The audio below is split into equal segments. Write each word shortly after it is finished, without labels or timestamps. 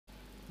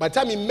By the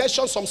time he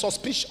mentioned some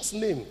suspicious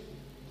name,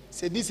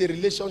 said this is a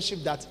relationship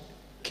that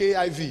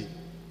KIV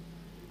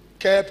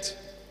kept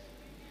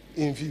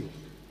in view.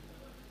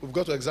 We've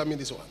got to examine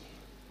this one.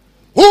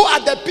 Who are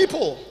the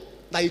people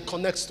that he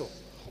connects to?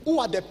 Who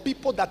are the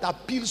people that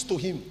appeals to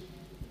him?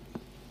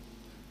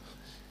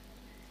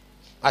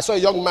 I saw a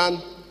young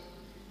man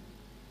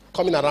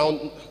coming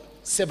around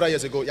several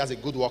years ago. He has a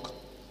good work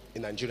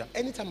in Nigeria.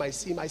 Anytime I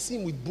see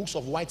him with books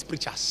of white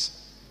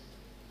preachers.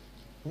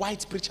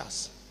 White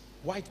preachers.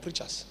 White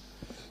preachers.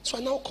 So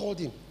I now called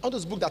him. All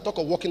those books that talk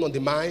of working on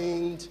the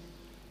mind.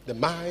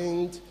 And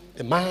I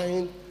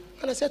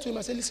said to him,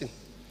 I said, listen,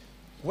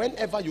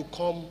 whenever you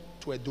come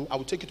to Edo, I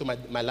will take you to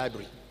my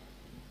library.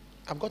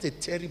 I've got a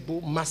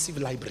terrible, massive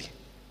library.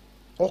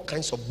 All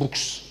kinds of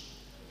books.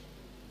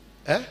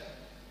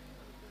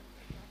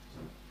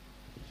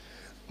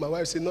 My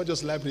wife said, not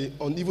just library,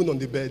 even on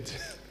the bed.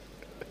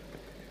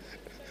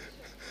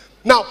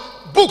 Now,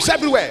 books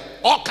everywhere.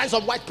 All kinds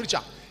of white preacher.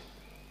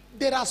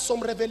 There are some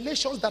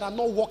revelations that are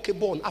not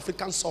workable on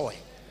African soil.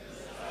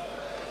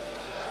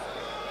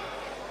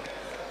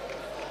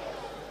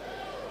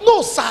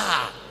 No,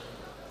 sir.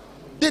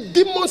 The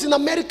demons in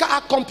America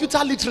are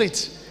computer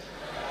literate.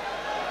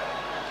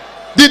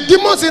 The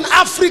demons in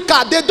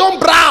Africa, they don't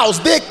browse,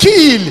 they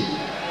kill.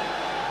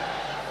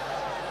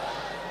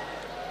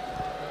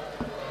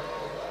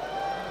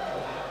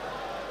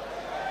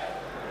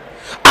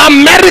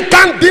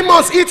 American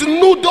demons eat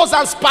noodles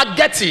and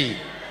spaghetti.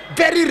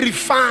 Very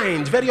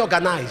refined, very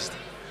organized.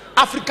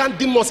 African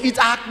demons eat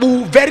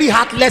akpu, very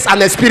heartless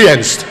and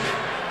experienced.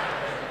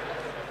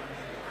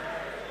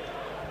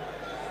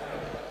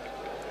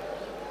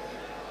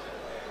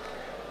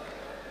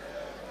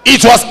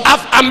 It was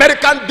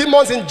American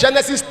demons in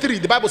Genesis 3.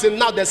 The Bible says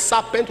now the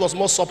serpent was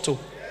more subtle.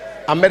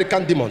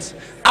 American demons.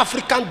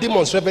 African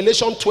demons,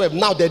 Revelation 12.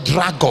 Now the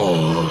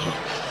dragon.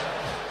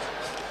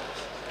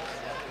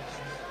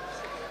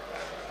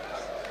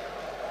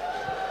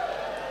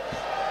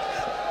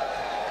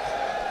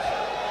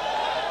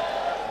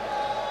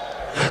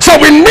 So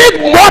we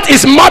need what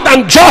is more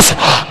than just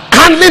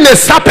handling a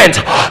serpent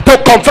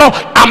to confront.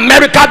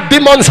 American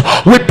demons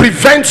will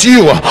prevent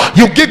you.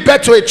 You give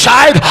birth to a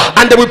child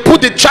and they will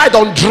put the child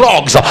on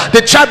drugs.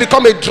 The child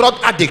become a drug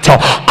addict.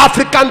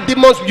 African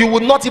demons, you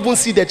will not even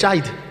see the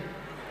child.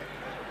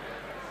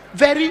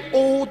 Very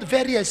old,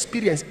 very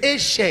experienced,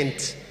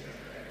 ancient.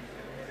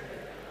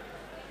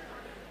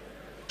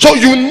 So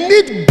you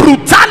need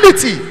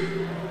brutality.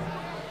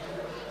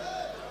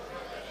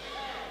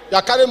 You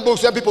are carrying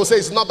books where people say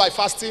it's not by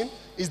fasting,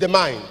 it's the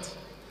mind.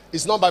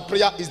 It's not by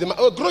prayer, it's the mind.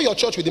 Oh, grow your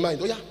church with the mind.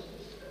 Oh yeah.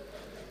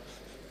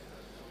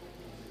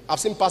 I've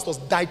seen pastors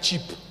die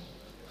cheap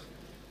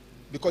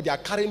because they are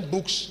carrying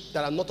books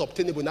that are not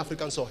obtainable in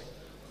African soil.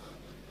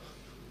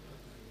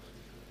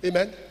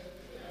 Amen.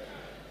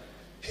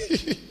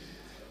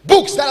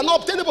 Books that are not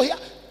obtainable here.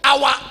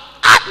 Our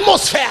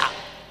atmosphere.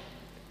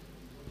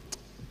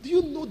 Do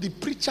you know the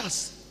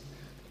preachers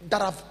that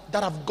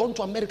have gone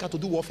to America to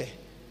do warfare?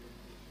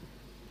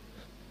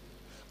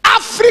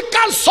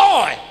 African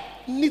soil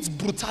needs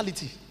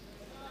brutality.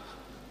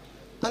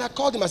 And I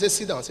called him, I said,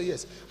 sit down. I said,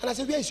 yes. And I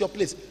said, where is your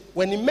place?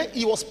 When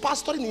he was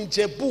pastoring in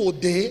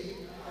Jebu-Ode,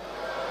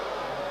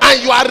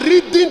 and you are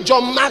reading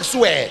John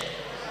Maxwell.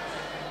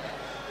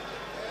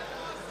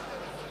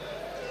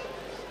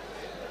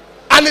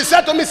 And he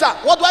said to me, sir,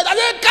 what do I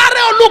say? Carry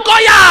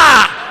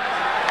Olukoya.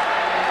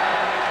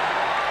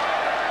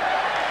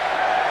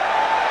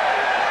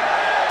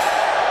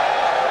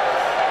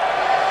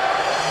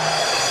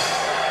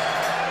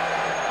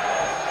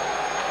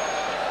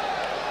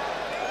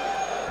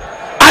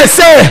 I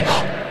say,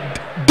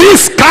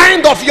 this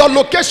kind of your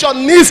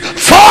location needs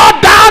fall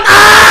down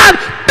and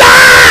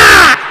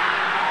die.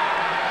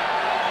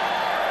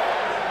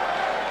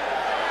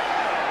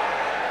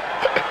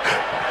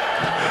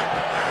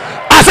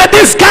 I said,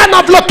 this kind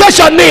of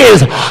location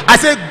needs. I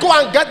said, go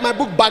and get my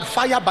book back,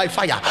 Fire by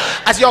Fire.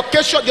 As your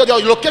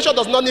location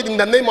does not need in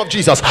the name of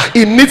Jesus.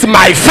 It needs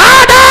my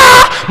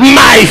Father,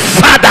 my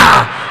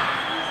Father.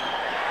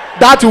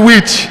 That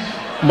which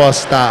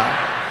must die.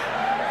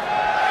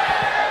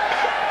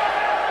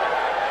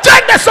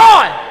 The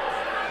soil.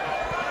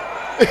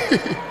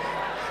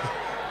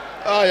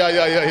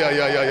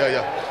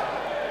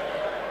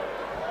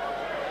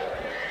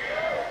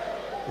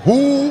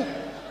 Who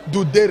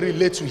do they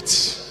relate with?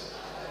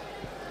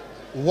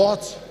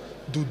 What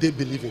do they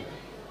believe in?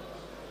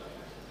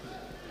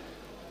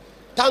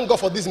 Thank God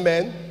for these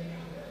men.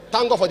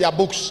 Thank God for their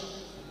books.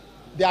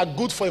 They are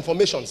good for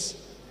informations,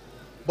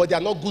 but they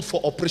are not good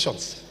for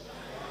operations.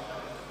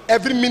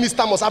 Every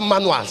minister must have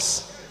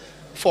manuals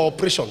for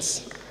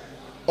operations.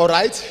 All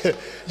right,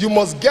 you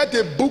must get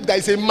a book that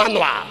is a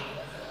manual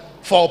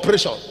for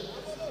operation.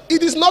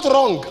 It is not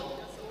wrong.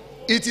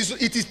 It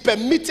is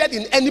permitted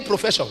in any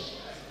profession.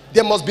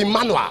 There must be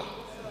manual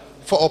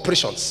for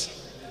operations.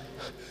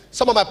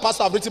 Some of my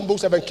pastors have written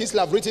books. Evan Kinsley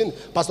have written.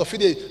 Pastor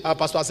Fide,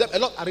 Pastor Azem. A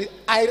lot.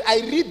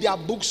 I read their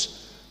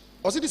books.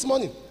 Was it this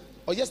morning?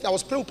 Or yesterday? I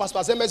was praying with Pastor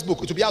Azem's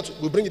book. It will be out.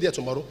 We'll bring it there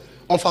tomorrow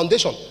on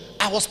foundation.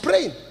 I was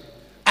praying.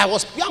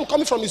 Where I'm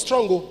coming from is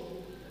strong. Oh.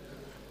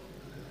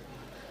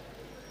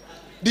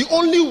 The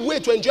only way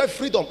to enjoy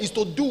freedom is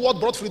to do what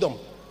brought freedom.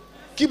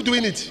 Keep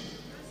doing it.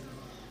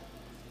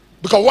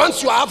 Because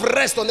once you have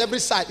rest on every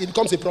side, it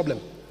becomes a problem.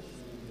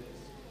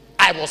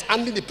 I was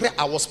handling the prayer.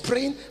 I was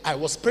praying.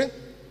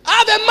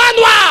 Have a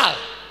manual.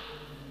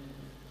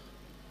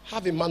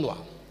 Have a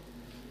manual.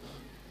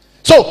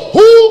 So,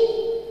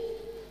 who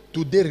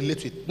do they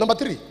relate with? Number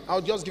 3.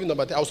 I'll just give you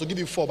number 3. I'll also give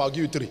you 4, but I'll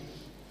give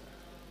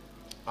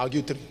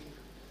you 3.